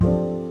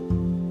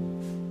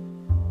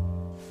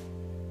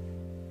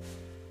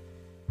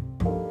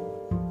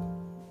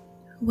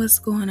What's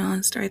going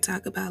on, Straight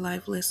Talk About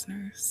Life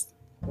listeners?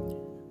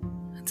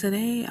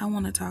 Today, I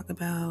want to talk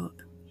about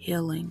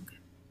healing,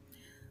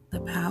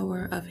 the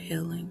power of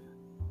healing.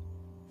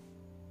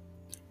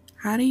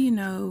 How do you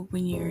know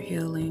when you're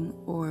healing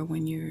or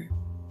when you're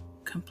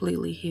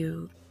completely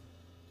healed?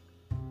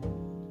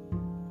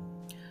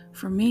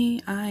 For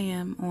me, I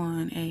am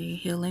on a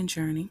healing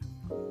journey.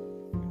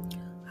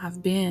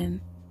 I've been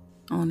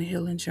on a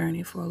healing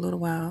journey for a little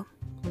while,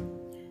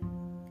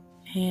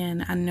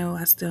 and I know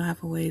I still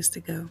have a ways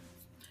to go.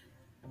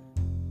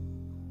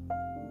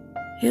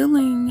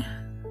 Healing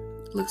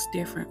looks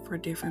different for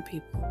different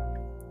people.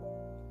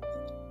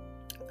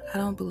 I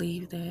don't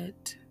believe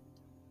that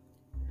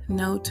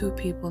no two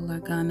people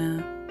are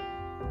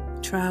gonna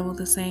travel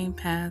the same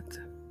path,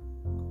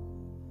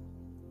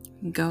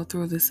 go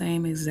through the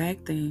same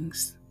exact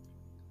things,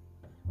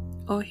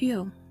 or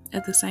heal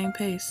at the same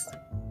pace.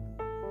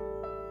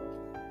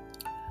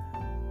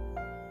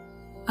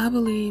 I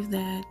believe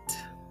that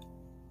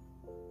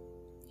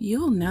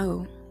you'll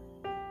know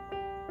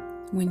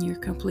when you're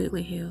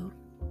completely healed.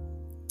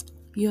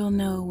 You'll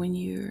know when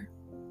you're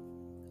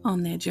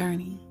on that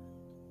journey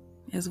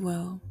as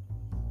well.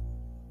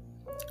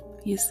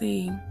 You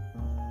see,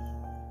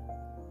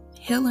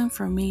 healing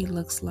for me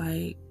looks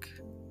like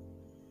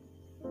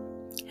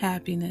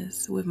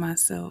happiness with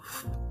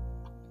myself.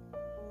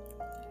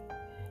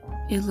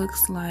 It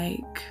looks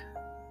like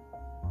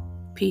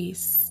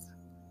peace.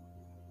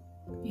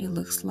 It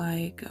looks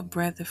like a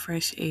breath of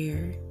fresh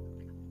air.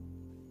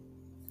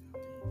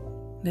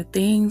 The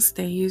things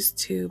that used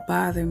to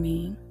bother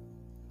me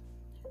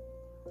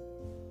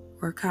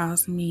or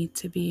cause me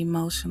to be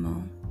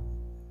emotional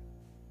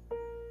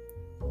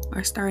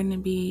are starting to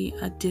be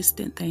a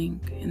distant thing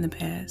in the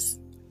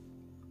past.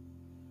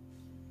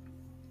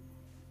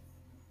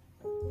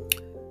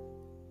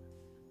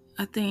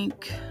 I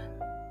think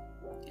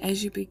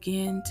as you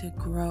begin to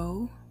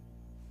grow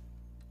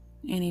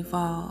and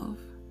evolve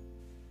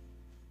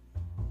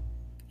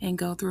and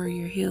go through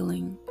your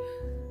healing,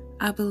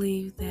 I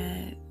believe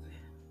that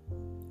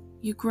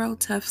you grow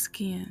tough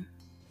skin.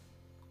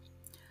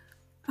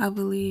 I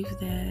believe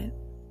that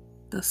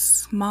the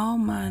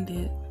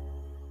small-minded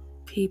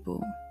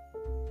people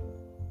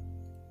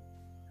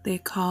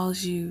that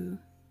cause you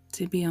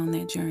to be on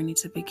that journey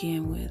to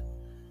begin with,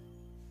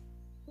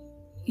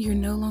 you're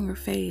no longer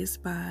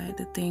fazed by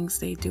the things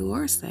they do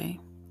or say.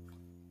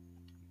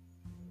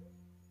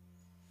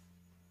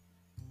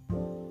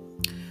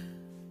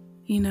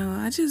 You know,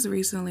 I just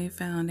recently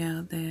found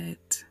out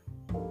that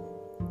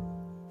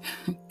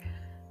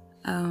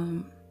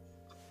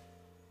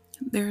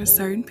there are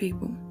certain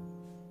people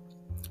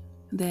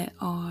that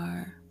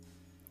are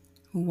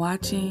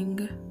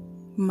watching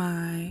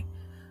my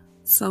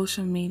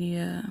social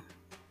media,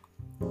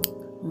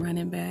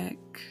 running back,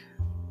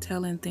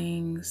 telling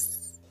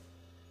things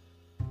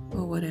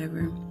or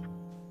whatever.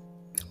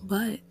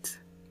 But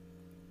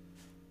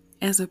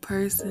as a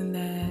person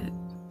that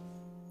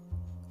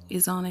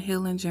is on a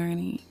healing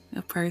journey,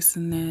 a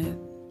person that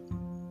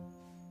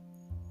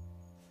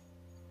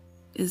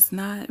is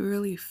not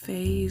really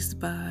fazed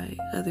by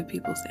other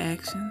people's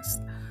actions,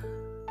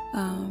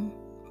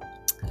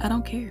 I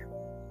don't care.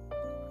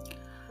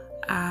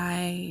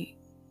 I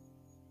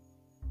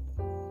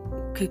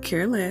could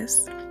care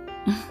less.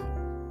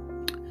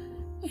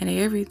 And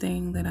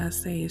everything that I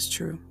say is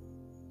true.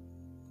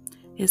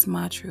 It's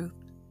my truth.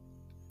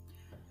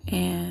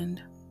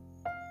 And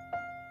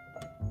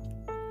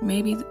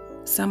maybe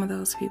some of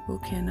those people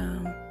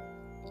can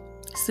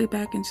sit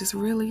back and just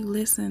really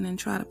listen and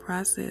try to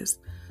process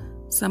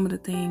some of the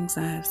things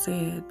I have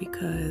said,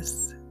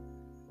 because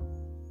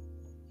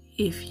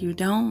if you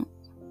don't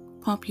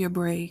pump your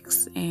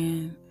brakes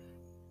and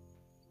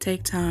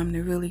take time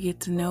to really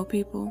get to know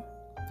people,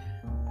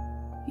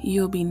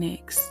 you'll be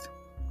next.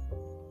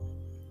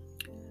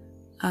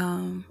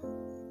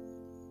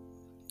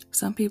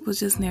 Some people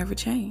just never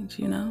change,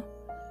 you know?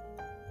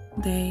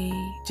 They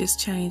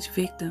just change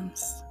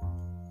victims.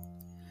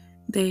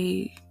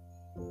 They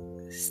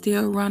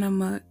still run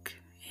amok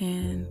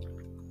and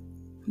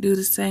do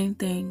the same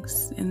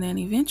things, and then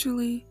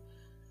eventually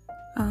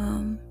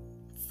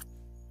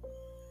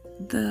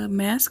the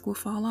mask will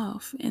fall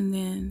off, and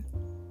then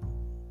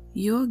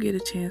you'll get a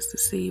chance to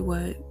see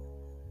what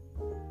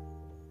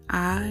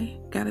I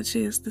got a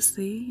chance to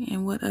see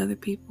and what other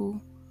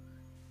people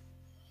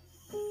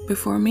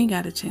before me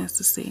got a chance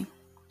to see.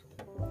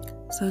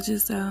 So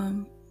just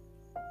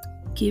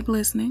keep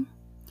listening,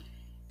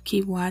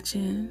 keep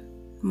watching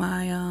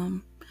my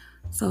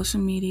social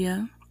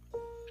media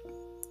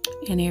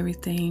and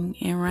everything,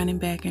 and running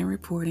back and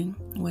reporting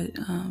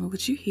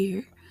what you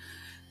hear,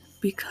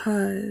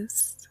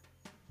 because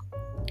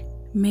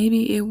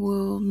maybe it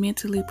will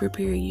mentally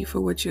prepare you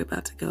for what you're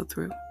about to go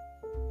through.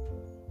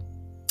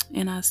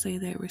 And I say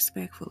that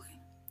respectfully.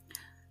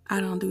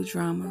 I don't do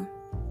drama.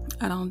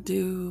 I don't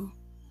do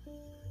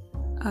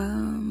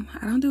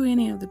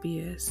any of the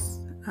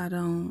BS. I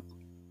don't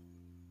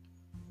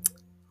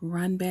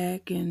run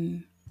back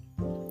and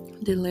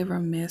deliver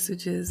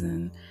messages,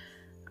 and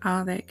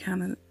all that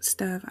kind of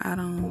stuff.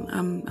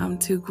 I'm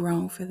too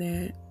grown for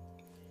that.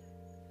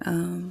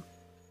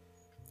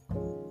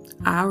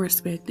 I'll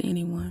respect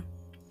anyone.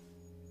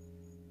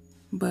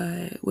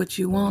 But what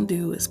you won't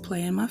do is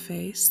play in my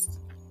face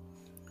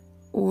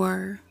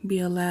or be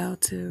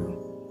allowed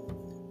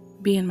to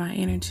be in my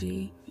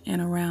energy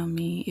and around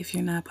me if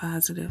you're not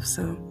positive.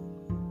 So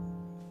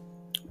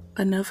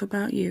enough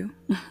about you.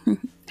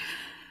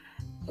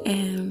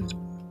 And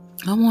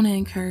I want to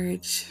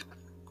encourage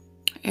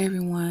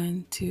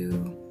everyone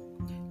to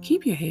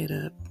keep your head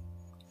up.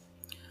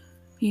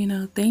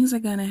 Things are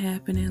going to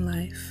happen in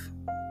life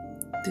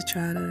to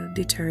try to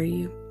deter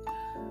you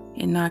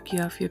and knock you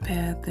off your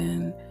path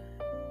and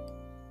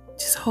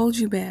just hold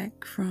you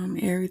back from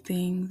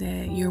everything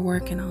that you're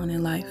working on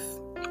in life.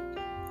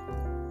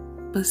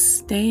 But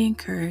stay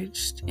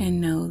encouraged and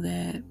know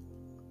that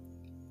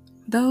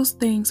those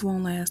things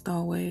won't last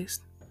always.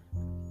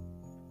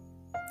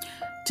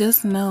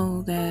 Just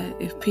know that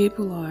if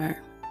people are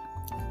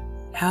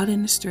out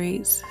in the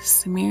streets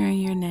smearing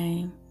your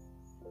name,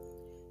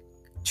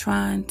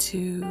 trying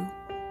to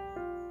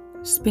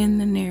spin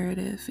the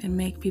narrative and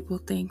make people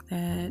think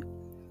that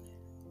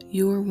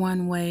you're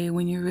one way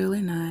when you're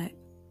really not,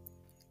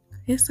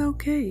 it's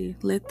okay.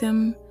 Let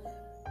them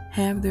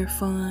have their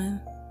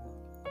fun.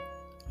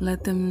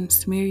 Let them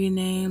smear your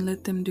name.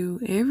 Let them do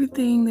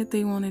everything that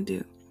they want to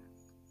do.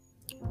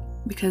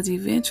 Because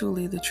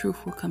eventually the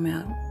truth will come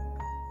out.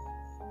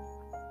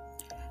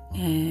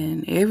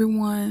 And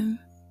everyone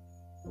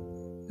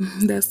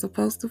that's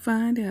supposed to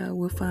find out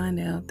will find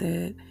out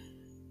that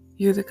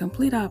you're the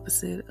complete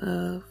opposite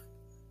of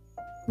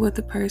what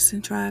the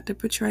person tried to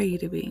portray you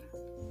to be.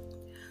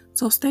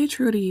 So stay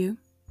true to you.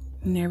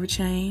 Never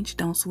change.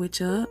 Don't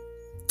switch up.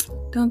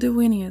 Don't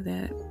do any of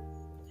that.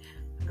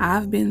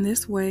 I've been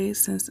this way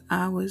since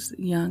I was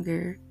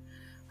younger.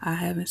 I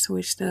haven't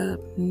switched up.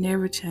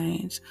 Never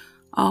changed.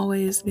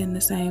 Always been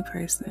the same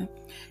person.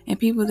 And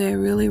people that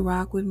really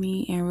rock with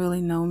me and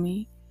really know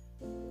me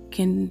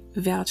can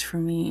vouch for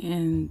me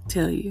and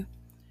tell you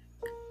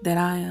that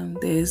I am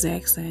the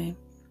exact same.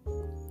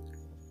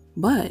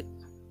 But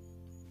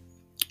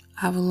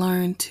I've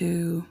learned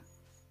to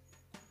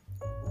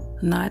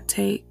not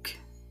take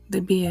the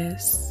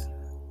BS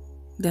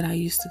that I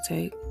used to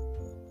take.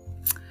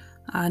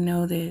 I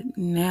know that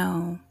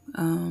now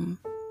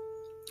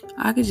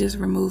I could just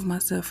remove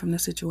myself from the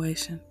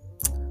situation.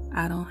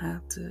 I don't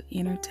have to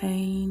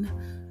entertain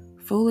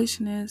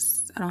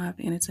foolishness. I don't have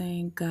to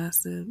entertain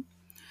gossip.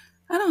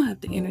 I don't have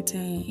to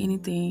entertain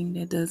anything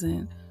that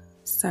doesn't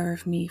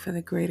serve me for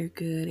the greater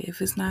good.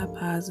 If it's not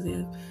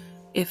positive,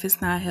 if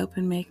it's not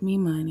helping make me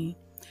money,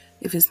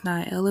 if it's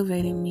not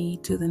elevating me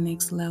to the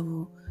next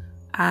level,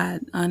 I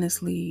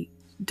honestly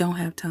don't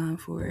have time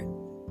for it.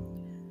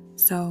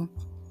 So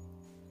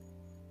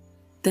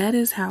that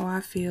is how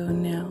I feel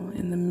now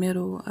in the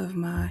middle of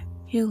my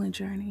healing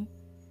journey.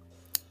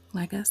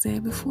 Like I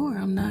said before,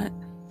 I'm not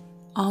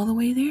all the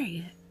way there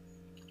yet.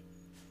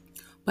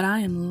 But I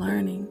am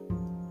learning.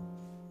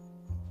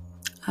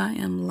 I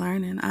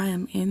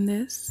am in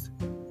this.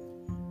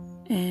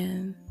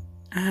 And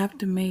I have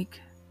to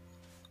make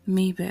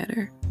me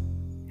better.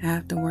 I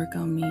have to work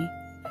on me.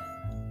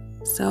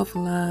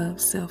 Self-love,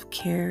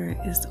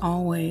 self-care is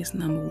always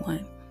number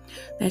one.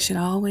 That should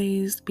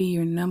always be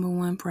your number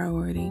one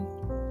priority.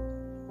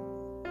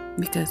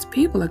 Because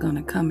people are going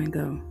to come and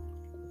go.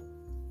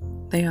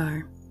 They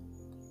are.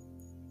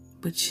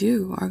 But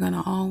you are going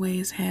to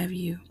always have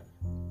you.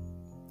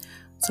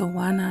 So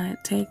why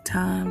not take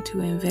time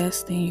to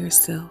invest in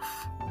yourself?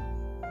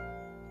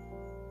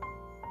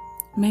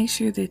 Make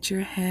sure that you're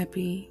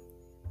happy.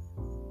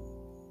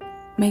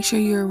 Make sure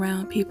you're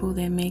around people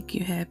that make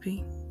you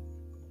happy.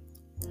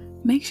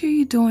 Make sure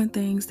you're doing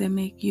things that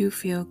make you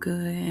feel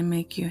good and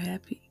make you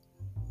happy.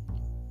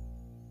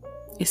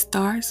 It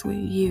starts with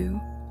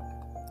you.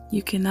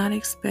 You cannot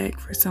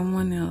expect for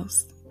someone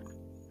else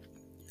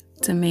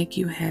to make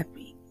you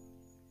happy.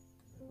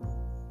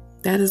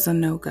 That is a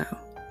no-go.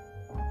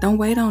 Don't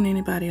wait on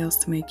anybody else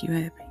to make you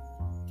happy.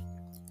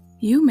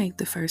 You make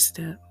the first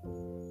step.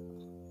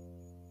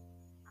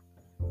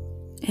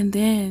 And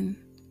then,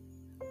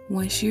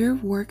 once you're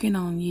working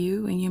on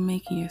you and you're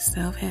making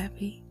yourself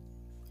happy,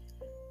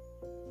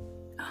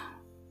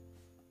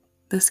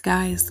 the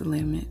sky is the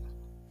limit.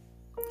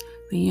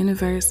 The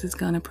universe is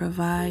going to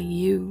provide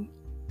you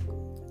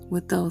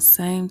with those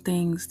same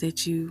things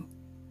that you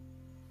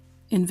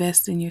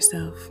invest in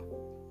yourself.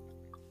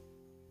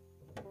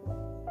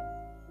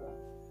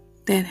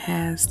 That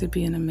has to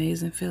be an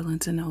amazing feeling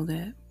to know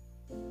that.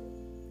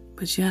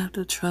 But you have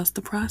to trust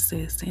the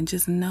process and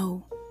just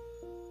know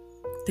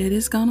that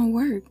it's going to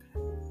work.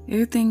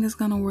 Everything is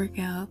going to work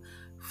out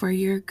for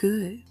your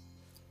good.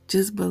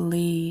 Just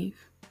believe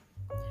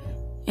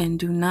and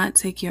do not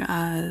take your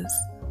eyes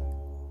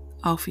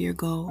off your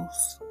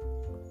goals.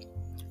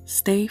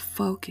 Stay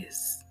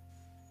focused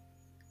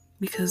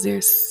because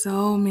there's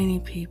so many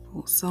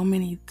people, so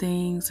many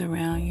things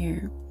around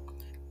here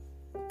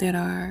that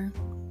are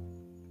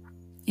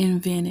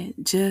invented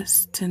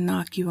just to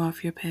knock you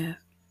off your path.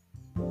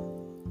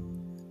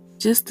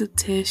 just to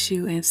test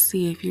you and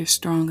see if you're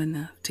strong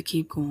enough to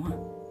keep going.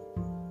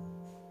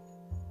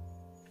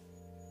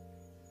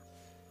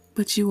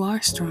 But you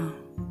are strong.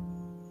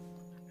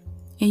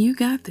 And you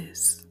got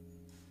this.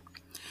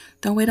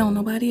 Don't wait on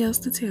nobody else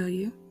to tell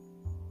you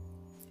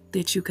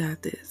that you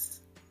got this.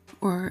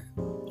 Or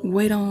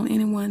wait on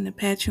anyone to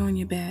pat you on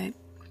your back.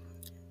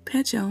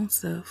 Pat your own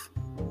self.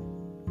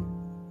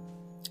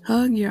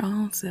 Hug your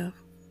own self.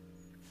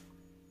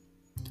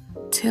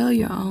 Tell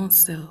your own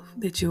self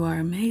that you are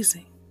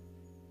amazing.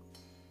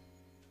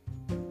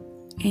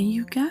 And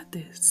you got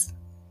this.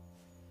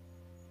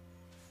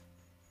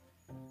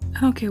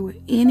 I don't care what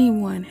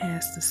anyone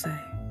has to say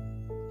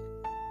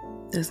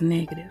that's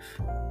negative.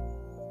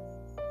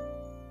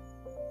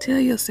 Tell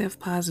yourself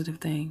positive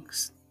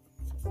things.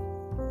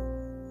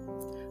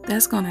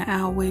 That's going to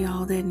outweigh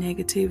all that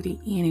negativity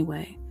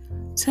anyway.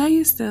 Tell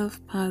yourself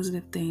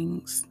positive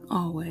things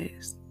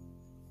always.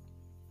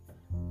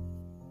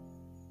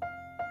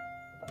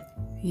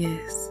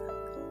 Yes.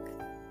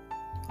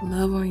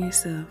 Love on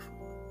yourself.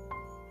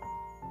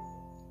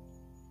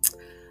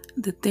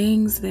 The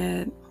things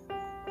that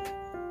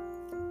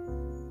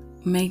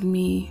make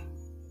me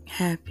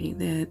happy,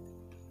 that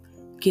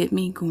get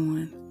me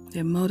going,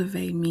 that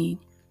motivate me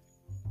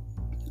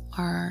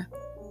are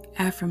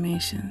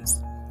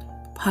affirmations.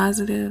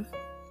 Positive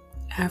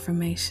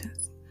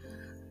affirmations.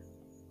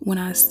 When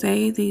I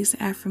say these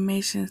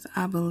affirmations,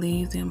 I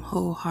believe them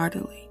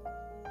wholeheartedly.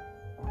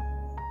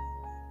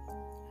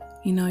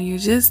 You know, you're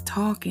just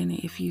talking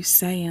if you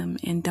say them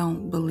and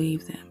don't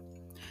believe them.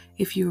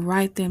 If you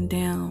write them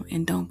down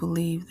and don't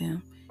believe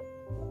them,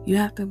 you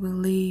have to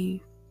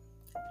believe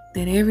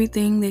that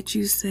everything that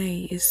you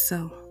say is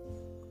so,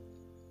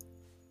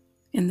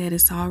 and that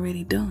it's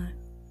already done.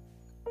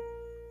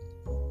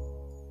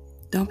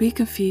 Don't be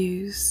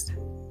confused.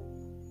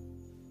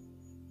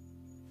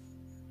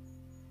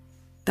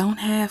 Don't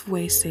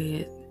halfway say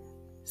it.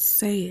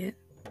 Say it.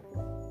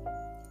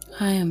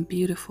 I am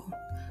beautiful.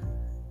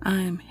 I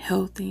am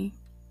healthy.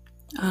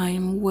 I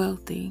am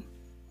wealthy.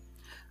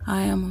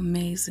 I am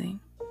amazing.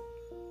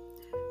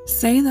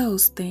 Say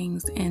those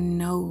things and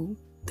know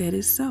that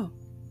it's so.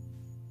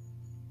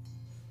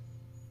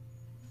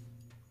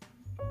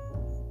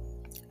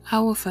 I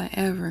will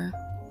forever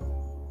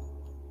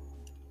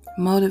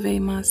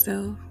motivate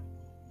myself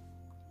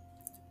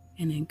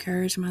and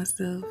encourage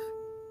myself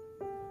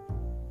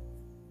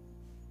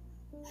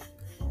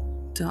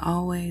to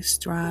always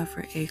strive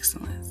for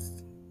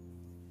excellence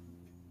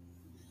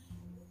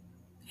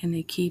and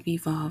to keep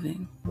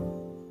evolving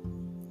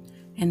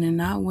and to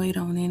not wait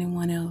on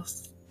anyone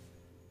else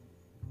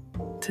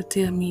to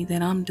tell me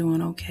that I'm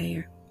doing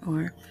okay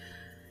or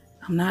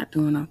I'm not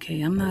doing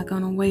okay. I'm not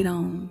going to wait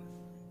on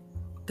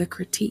the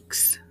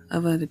critiques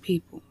of other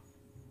people.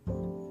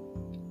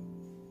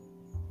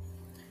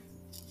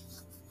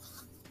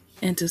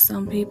 And to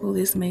some people,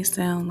 this may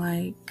sound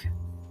like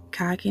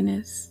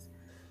cockiness,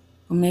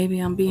 or maybe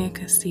I'm being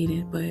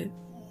conceited, but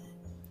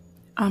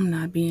I'm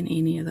not being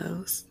any of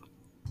those.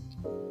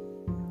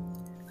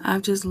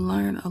 I've just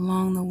learned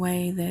along the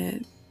way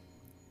that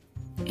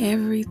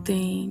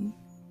everything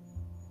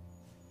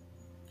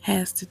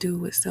has to do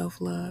with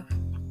self-love.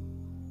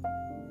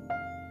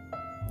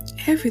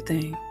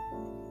 Everything.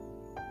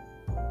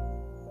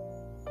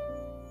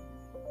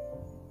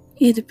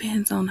 It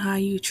depends on how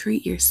you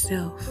treat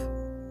yourself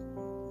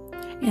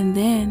and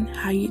then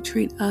how you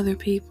treat other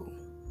people.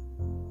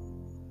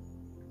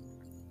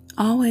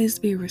 Always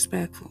be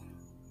respectful.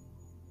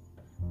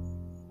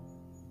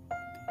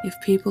 If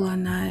people are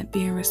not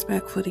being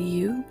respectful to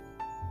you,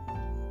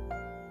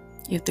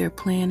 if they're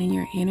playing in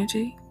your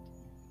energy,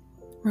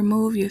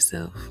 remove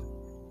yourself.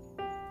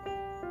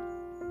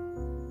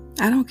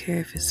 I don't care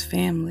if it's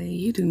family.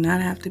 You do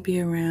not have to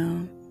be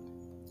around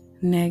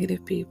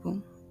negative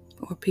people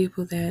or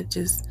people that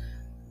just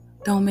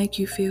don't make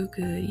you feel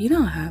good. You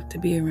don't have to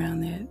be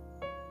around that.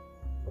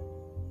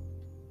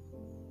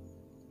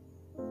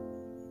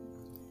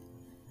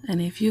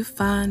 And if you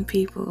find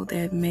people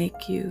that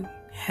make you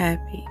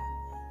happy,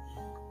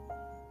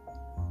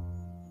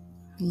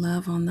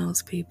 love on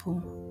those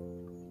people.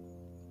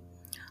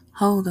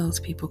 Hold those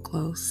people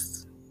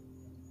close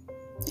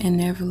and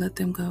never let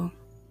them go.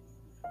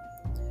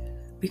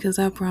 Because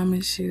I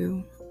promise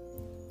you,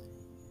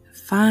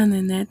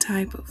 finding that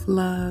type of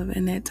love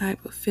and that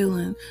type of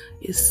feeling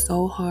is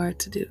so hard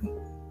to do.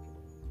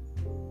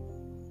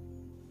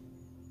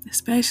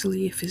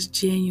 Especially if it's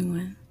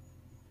genuine.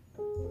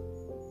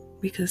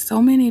 Because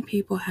so many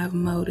people have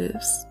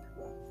motives.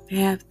 They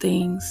have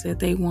things that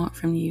they want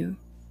from you.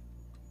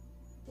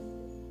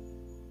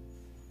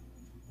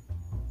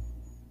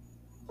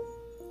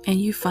 And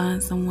you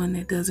find someone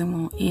that doesn't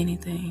want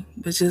anything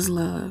but just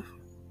love.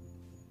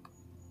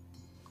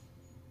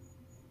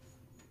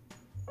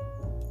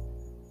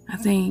 I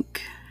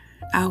think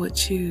I would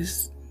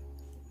choose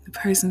the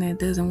person that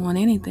doesn't want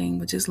anything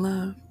but just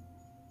love.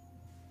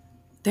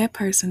 That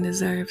person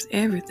deserves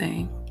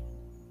everything.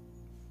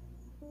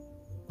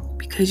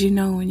 Because you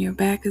know when your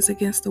back is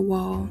against the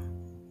wall,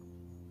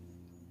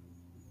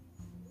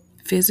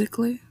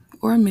 physically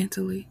or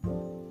mentally,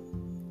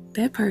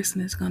 that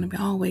person is going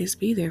to always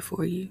be there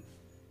for you.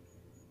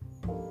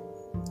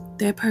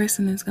 That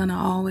person is going to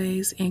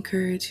always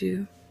encourage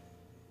you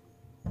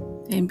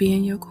and be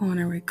in your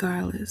corner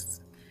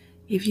regardless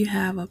if you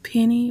have a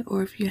penny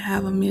or if you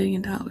have $1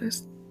 million.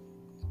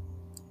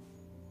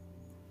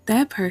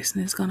 That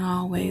person is going to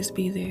always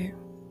be there.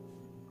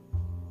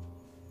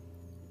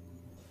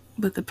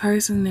 But the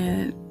person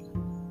that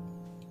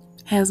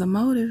has a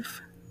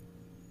motive,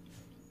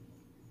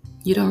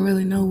 you don't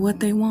really know what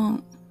they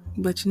want,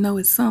 but you know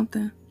it's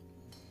something.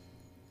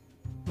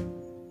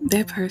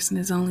 That person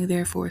is only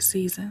there for a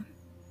season.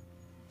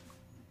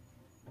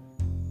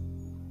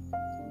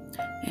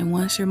 And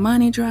once your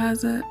money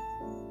dries up,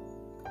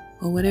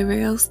 or whatever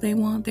else they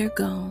want, they're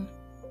gone.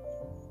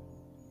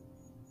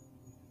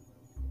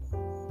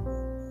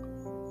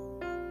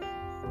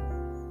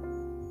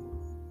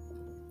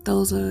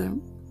 Those are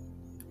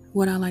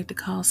what I like to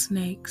call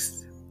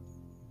snakes.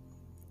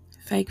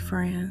 Fake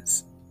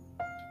friends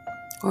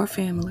or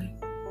family.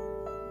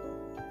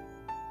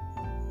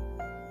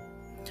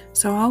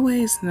 So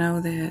always know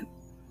that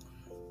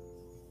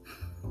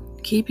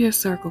keep your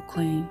circle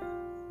clean.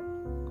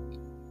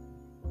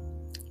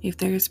 If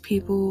there's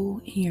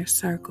people in your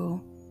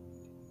circle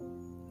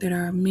that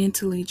are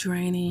mentally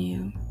draining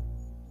you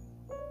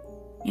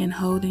and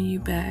holding you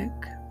back,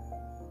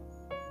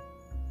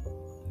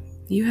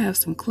 you have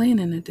some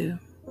cleaning to do.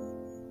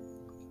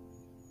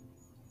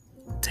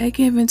 Take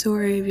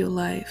inventory of your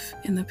life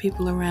and the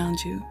people around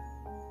you.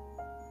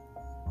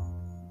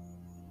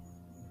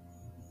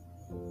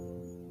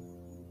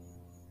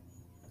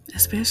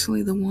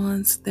 Especially the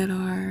ones that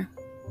are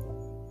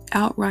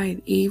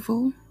outright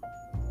evil.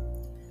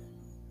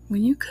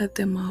 When you cut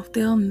them off,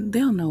 they'll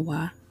know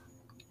why.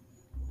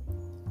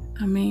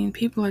 I mean,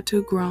 people are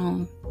too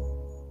grown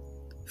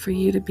for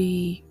you to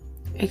be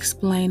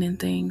explaining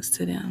things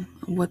to them,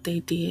 what they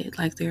did,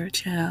 like they're a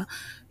child.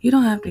 You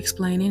don't have to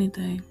explain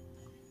anything.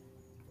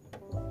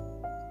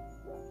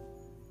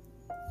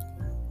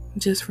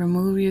 Just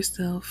remove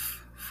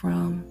yourself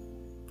from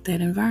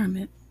that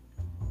environment.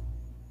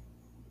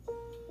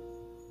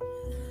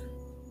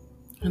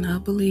 And I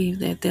believe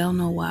that they'll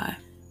know why.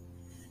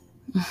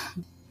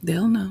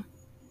 They'll know.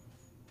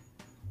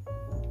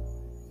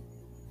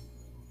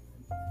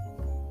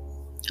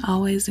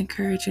 Always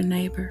encourage your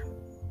neighbor.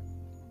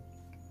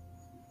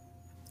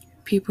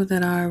 People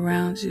that are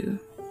around you,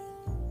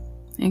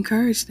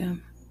 encourage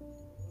them.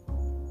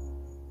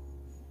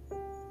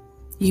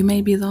 You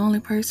may be the only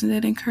person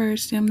that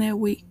encouraged them that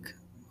week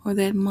or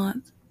that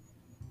month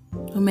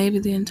or maybe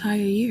the entire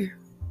year.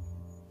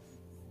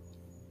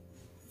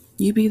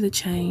 You be the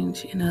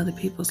change in other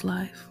people's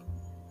life.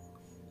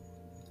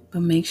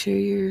 But make sure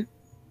you're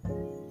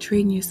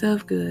treating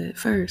yourself good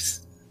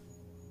first.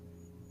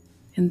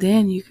 And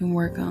then you can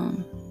work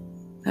on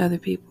other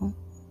people.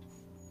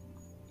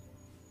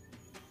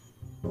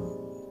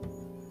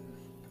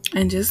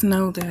 And just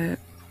know that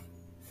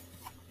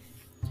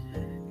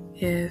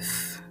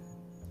if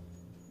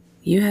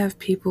you have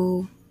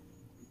people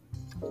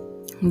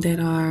that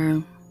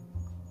are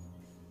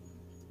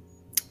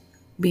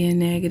being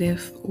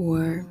negative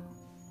or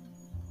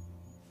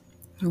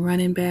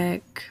running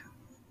back,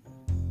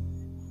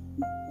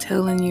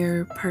 telling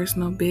your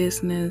personal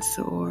business,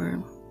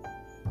 or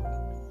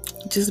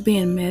just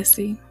being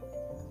messy,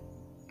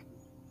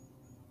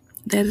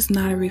 that is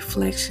not a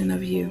reflection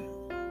of you.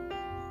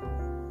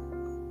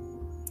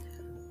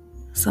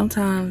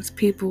 Sometimes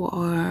people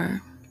are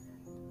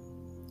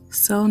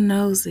so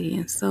nosy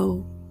and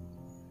so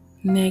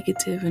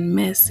negative and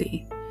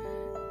messy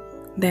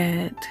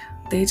that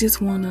they just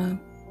want to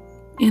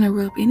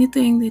interrupt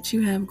anything that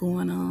you have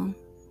going on,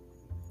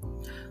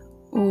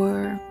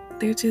 or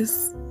they're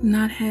just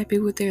not happy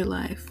with their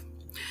life.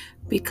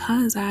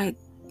 Because I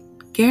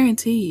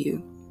guarantee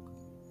you,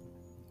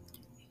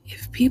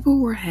 if people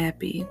were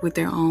happy with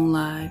their own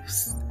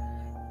lives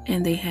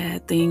and they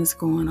had things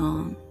going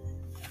on,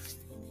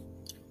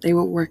 they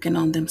were working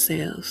on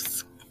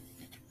themselves,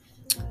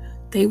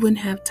 they wouldn't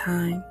have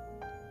time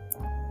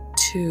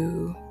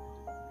to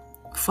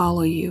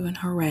follow you and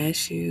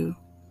harass you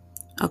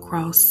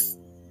across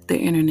the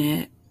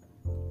internet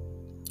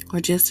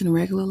or just in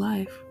regular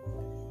life.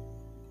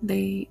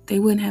 They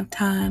wouldn't have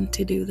time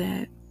to do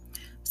that.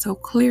 So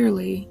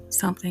clearly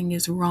something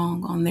is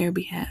wrong on their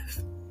behalf.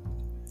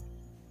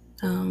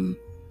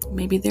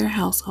 Maybe their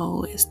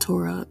household is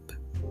tore up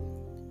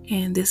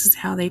and this is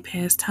how they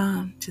pass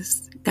time,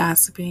 just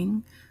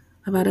gossiping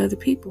about other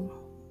people.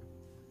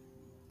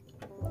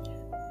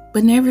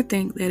 But never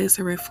think that it's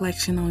a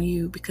reflection on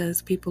you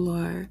because people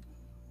are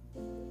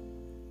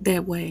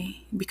that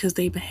way, because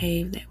they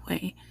behave that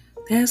way.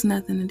 That has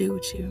nothing to do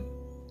with you.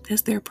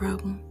 That's their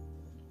problem.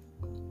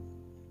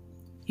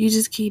 You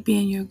just keep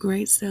being your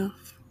great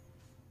self.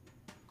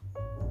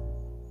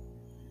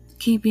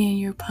 Keep being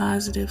your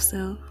positive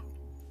self.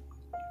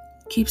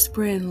 Keep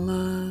spreading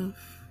love.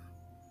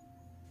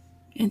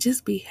 And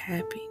just be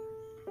happy.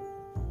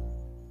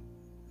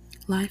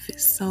 Life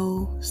is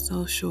so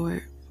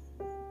short.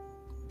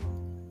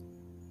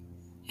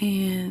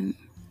 And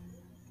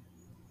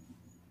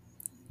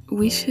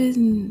we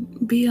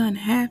shouldn't be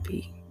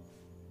unhappy.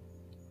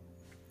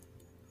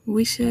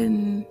 We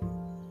shouldn't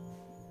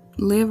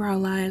live our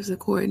lives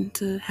according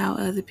to how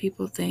other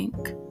people think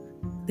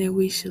that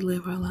we should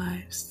live our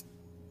lives.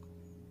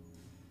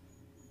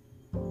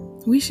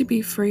 We should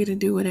be free to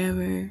do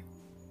whatever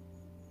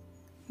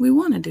we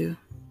want to do,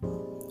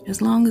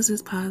 as long as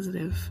it's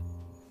positive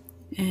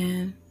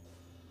and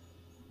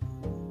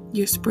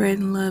you're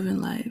spreading love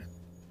in life.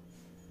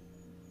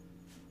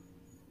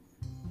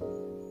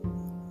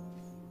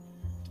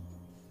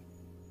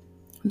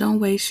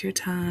 Don't waste your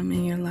time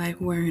in your life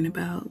worrying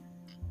about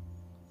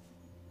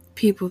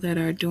people that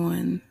are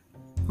doing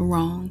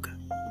wrong,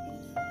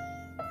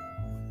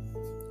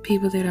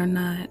 people that are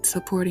not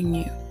supporting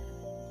you,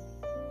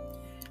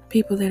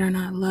 people that are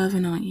not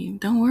loving on you.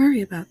 Don't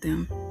worry about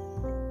them.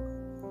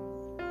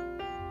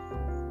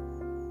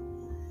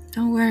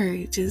 Don't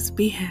worry, just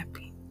be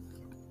happy.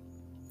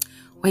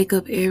 Wake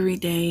up every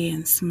day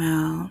and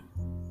smile.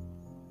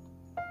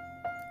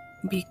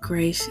 Be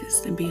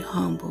gracious and be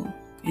humble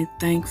and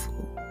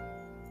thankful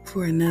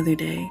for another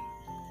day.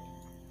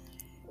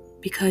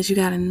 Because you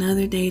got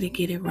another day to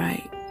get it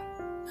right.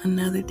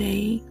 Another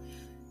day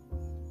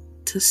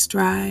to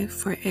strive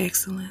for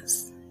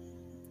excellence.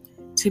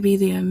 To be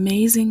the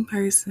amazing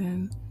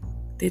person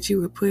that you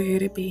were put here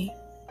to be.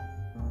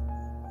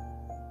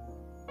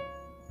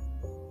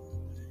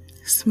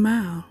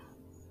 Smile.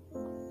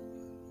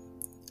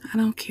 I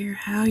don't care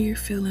how you're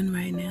feeling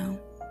right now.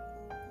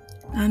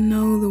 I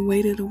know the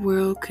weight of the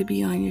world could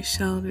be on your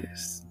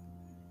shoulders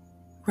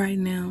right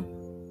now.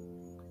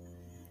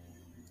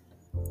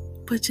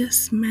 But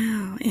just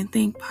smile and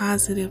think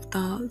positive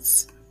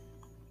thoughts.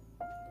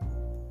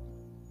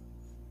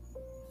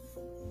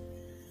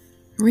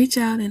 Reach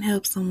out and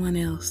help someone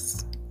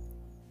else.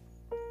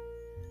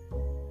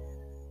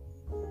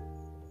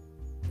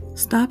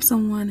 Stop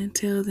someone and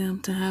tell them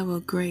to have a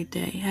great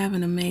day. Have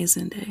an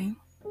amazing day.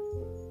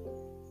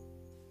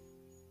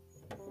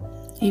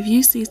 If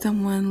you see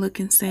someone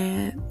looking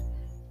sad,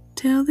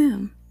 tell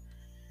them,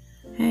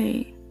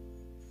 hey,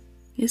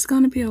 it's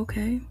going to be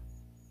okay.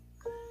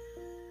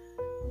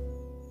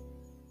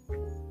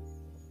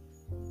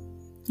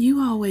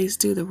 You always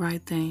do the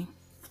right thing.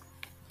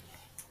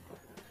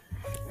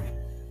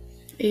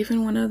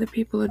 Even when other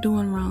people are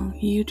doing wrong,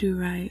 you do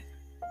right.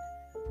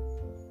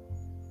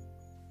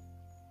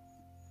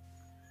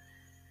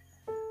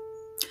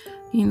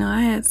 You know,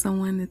 I had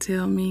someone to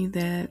tell me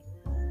that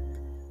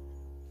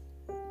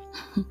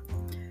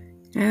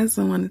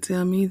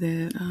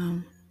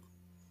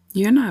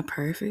you're not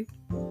perfect.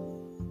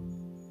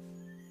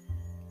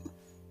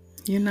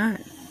 You're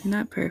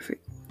not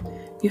perfect.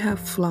 You have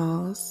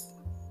flaws.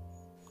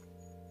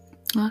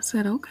 I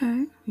said,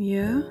 okay,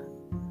 yeah.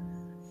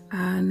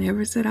 I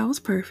never said I was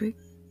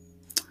perfect.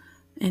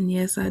 And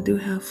yes, I do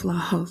have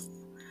flaws.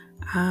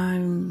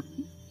 I'm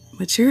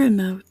mature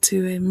enough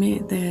to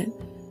admit that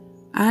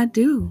I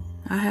do.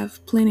 I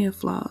have plenty of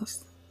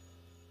flaws.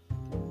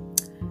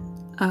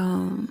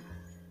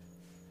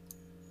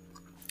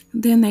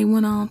 Then they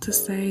went on to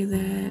say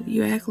that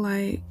you act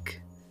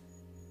like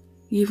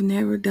you've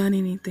never done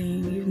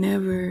anything. You've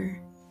never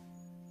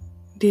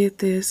did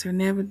this or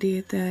never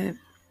did that.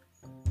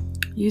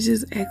 You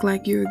just act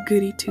like you're a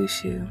goody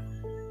two-shoe.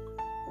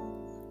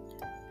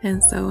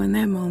 And so in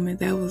that moment,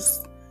 that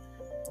was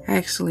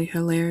actually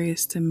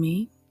hilarious to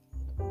me.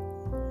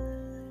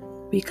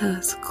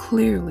 Because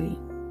clearly,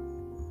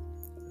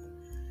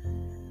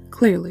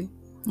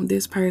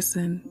 this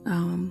person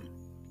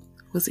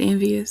was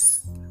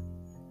envious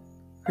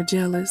or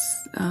jealous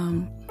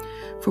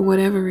for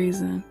whatever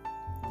reason.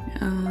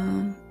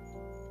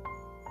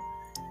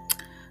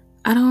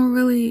 I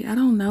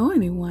don't know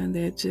anyone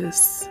that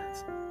just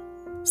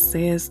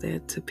says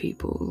that to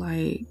people.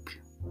 Like,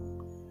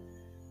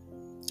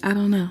 I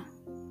don't know.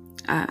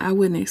 I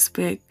wouldn't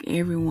expect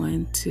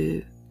everyone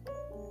to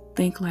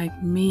think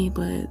like me,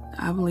 but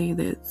I believe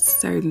that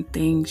certain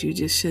things you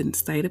just shouldn't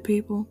say to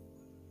people.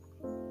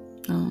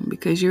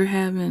 Because you're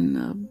having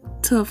a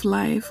tough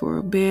life or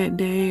a bad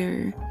day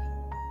or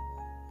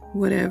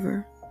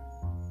whatever.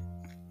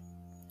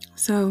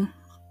 So,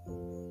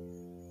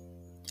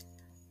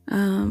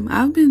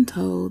 I've been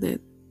told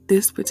that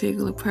this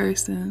particular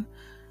person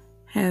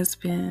has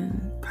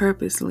been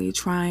purposely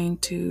trying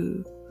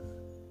to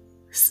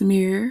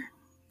smear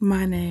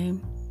my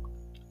name,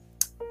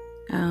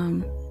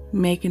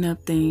 making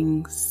up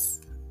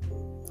things,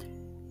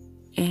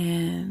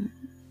 and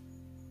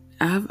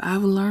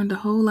I've learned a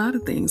whole lot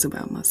of things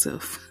about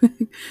myself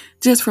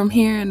just from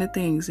hearing the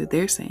things that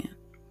they're saying.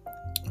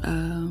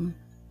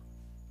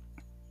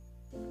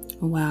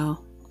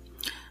 Wow.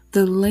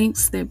 The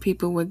lengths that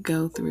people would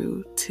go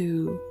through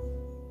to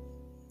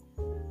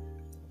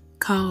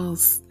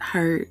cause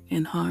hurt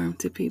and harm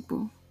to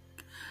people.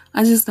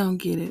 I just don't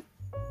get it.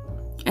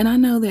 And I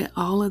know that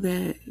all of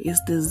that is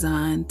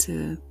designed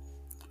to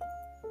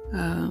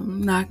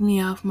knock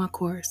me off my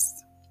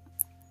course.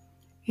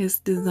 It's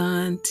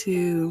designed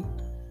to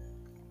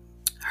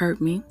hurt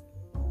me,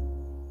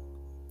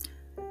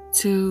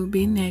 to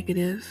be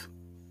negative,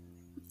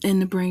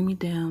 and to bring me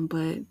down.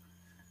 But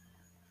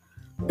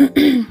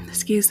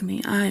excuse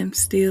me, I am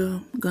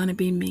still going to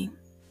be me.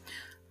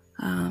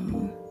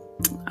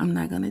 I'm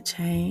not going to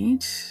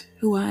change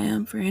who I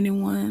am for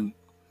anyone.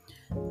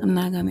 I'm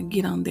not going to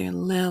get on their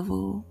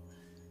level.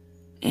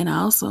 And I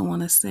also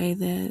want to say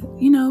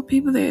that,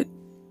 people that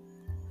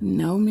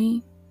know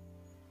me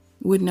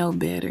would know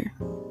better.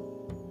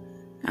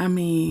 I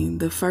mean,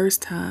 the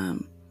first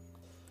time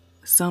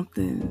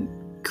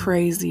something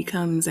crazy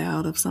comes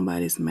out of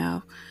somebody's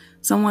mouth,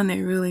 someone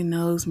that really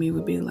knows me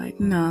would be like,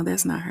 no,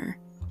 that's not her.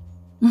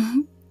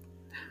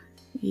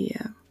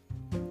 Yeah.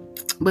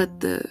 But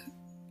the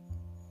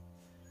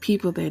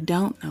people that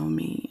don't know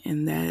me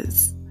and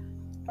that's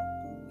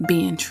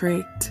being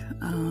tricked,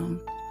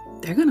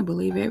 they're going to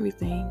believe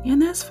everything.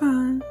 And that's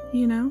fine,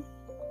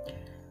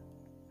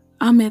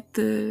 I'm at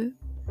the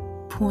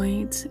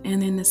point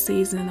and in the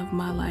season of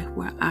my life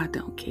where I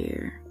don't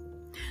care.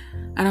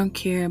 I don't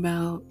care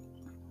about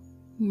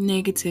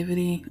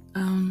negativity.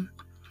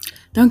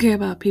 Don't care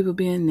about people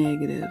being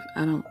negative.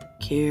 I don't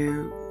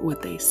care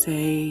what they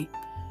say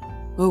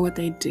or what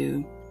they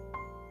do.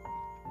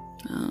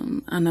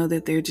 I know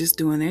that they're just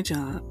doing their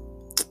job,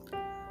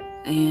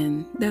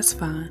 and that's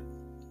fine.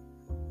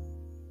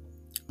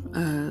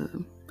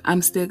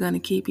 I'm still going to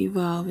keep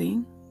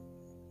evolving.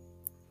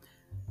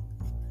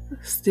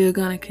 Still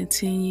going to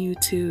continue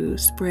to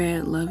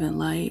spread love and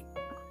light.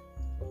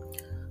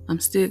 I'm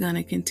still going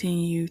to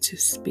continue to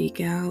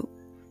speak out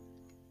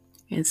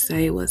and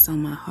say what's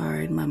on my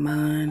heart, my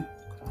mind,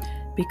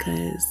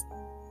 because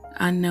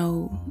I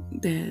know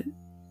that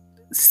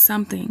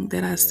something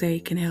that I say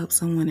can help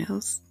someone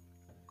else.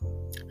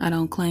 I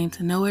don't claim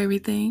to know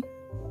everything,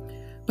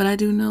 but I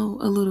do know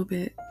a little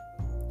bit.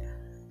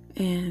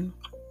 And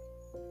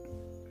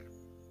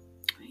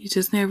you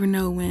just never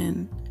know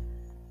when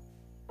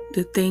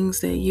the things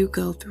that you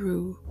go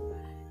through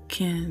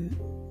can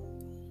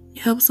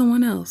help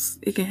someone else.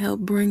 It can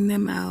help bring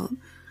them out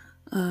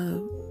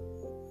of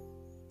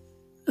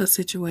a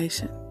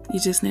situation. You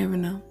just never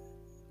know.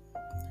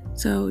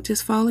 So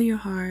just follow your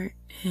heart,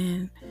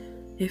 and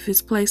if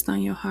it's placed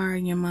on your heart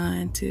and your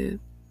mind to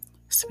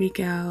speak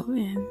out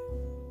and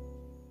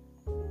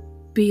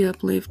be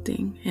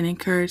uplifting and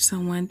encourage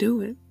someone,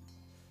 do it.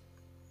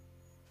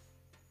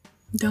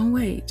 Don't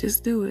wait,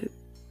 just do it.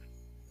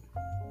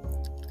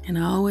 And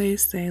I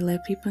always say,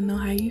 let people know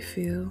how you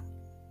feel.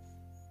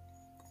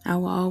 I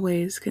will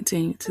always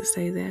continue to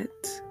say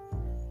that.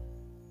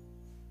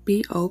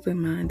 Be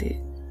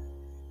open-minded.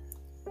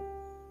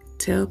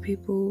 Tell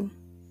people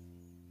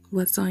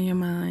what's on your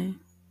mind,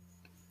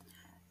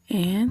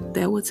 and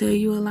that will tell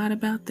you a lot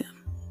about them.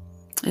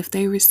 If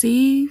they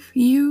receive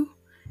you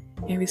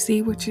and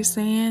receive what you're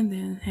saying,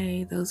 then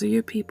hey, those are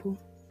your people.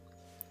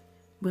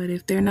 But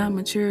if they're not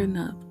mature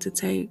enough to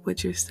take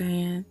what you're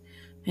saying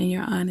and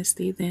your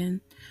honesty, then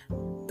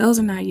those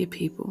are not your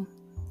people.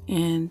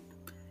 And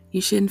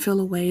you shouldn't feel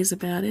a ways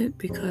about it,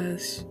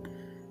 because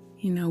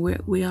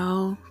we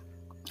all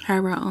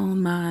have our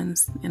own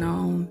minds and our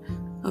own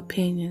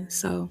opinions.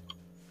 So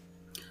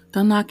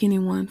don't knock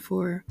anyone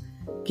for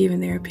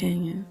giving their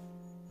opinion.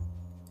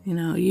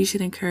 You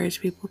should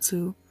encourage people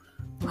to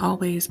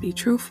always be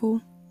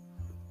truthful,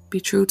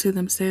 be true to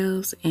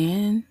themselves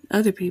and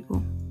other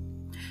people,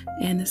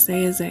 and to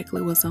say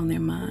exactly what's on their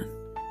mind,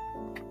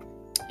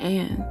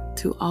 and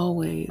to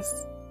always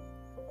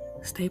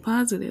stay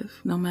positive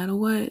no matter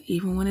what,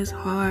 even when it's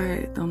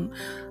hard.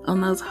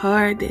 On those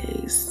hard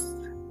days,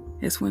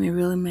 that's when it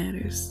really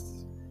matters.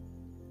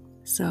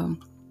 So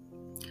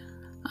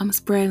I'm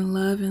spreading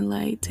love and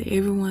light to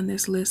everyone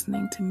that's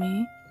listening to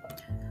me.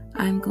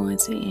 I'm going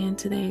to end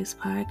today's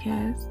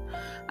podcast.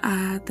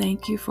 I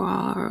thank you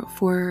for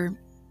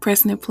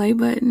pressing the play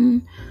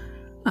button.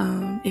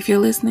 If you're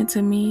listening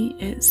to me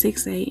at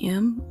 6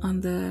 a.m.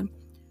 on the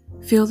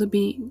Feel the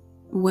Beat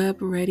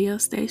web radio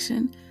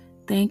station,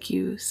 thank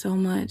you so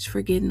much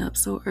for getting up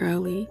so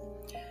early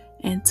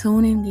and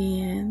tuning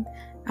in.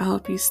 I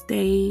hope you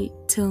stay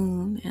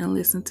tuned and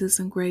listen to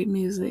some great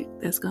music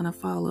that's going to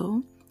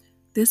follow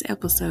this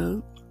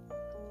episode.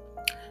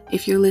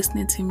 If you're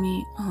listening to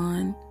me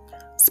on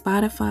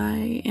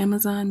Spotify,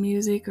 Amazon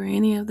Music, or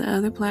any of the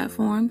other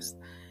platforms,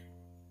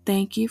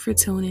 thank you for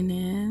tuning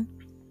in.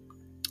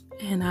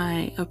 And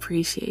I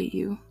appreciate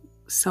you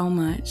so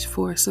much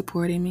for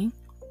supporting me.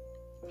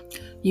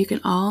 You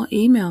can all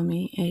email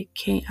me at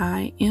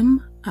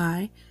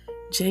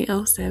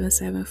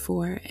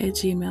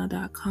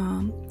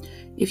KIMIJO774@gmail.com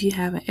if you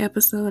have an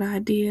episode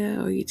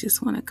idea or you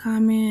just want to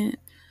comment.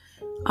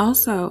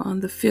 Also,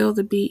 on the Feel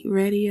the Beat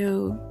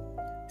radio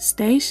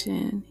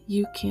station,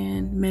 you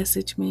can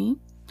message me.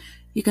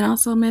 You can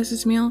also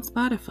message me on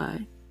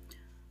Spotify.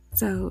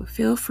 So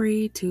feel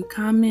free to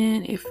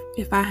comment. If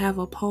I have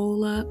a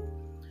poll up,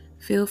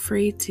 feel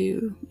free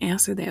to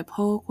answer that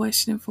poll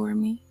question for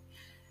me.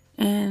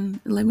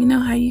 And let me know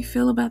how you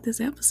feel about this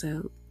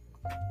episode.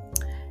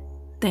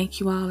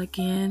 Thank you all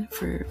again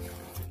for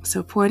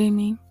supporting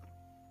me.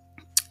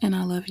 And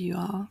I love you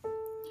all.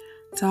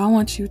 So I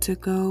want you to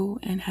go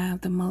and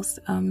have the most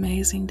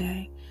amazing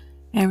day.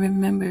 And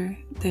remember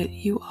that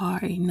you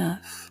are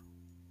enough.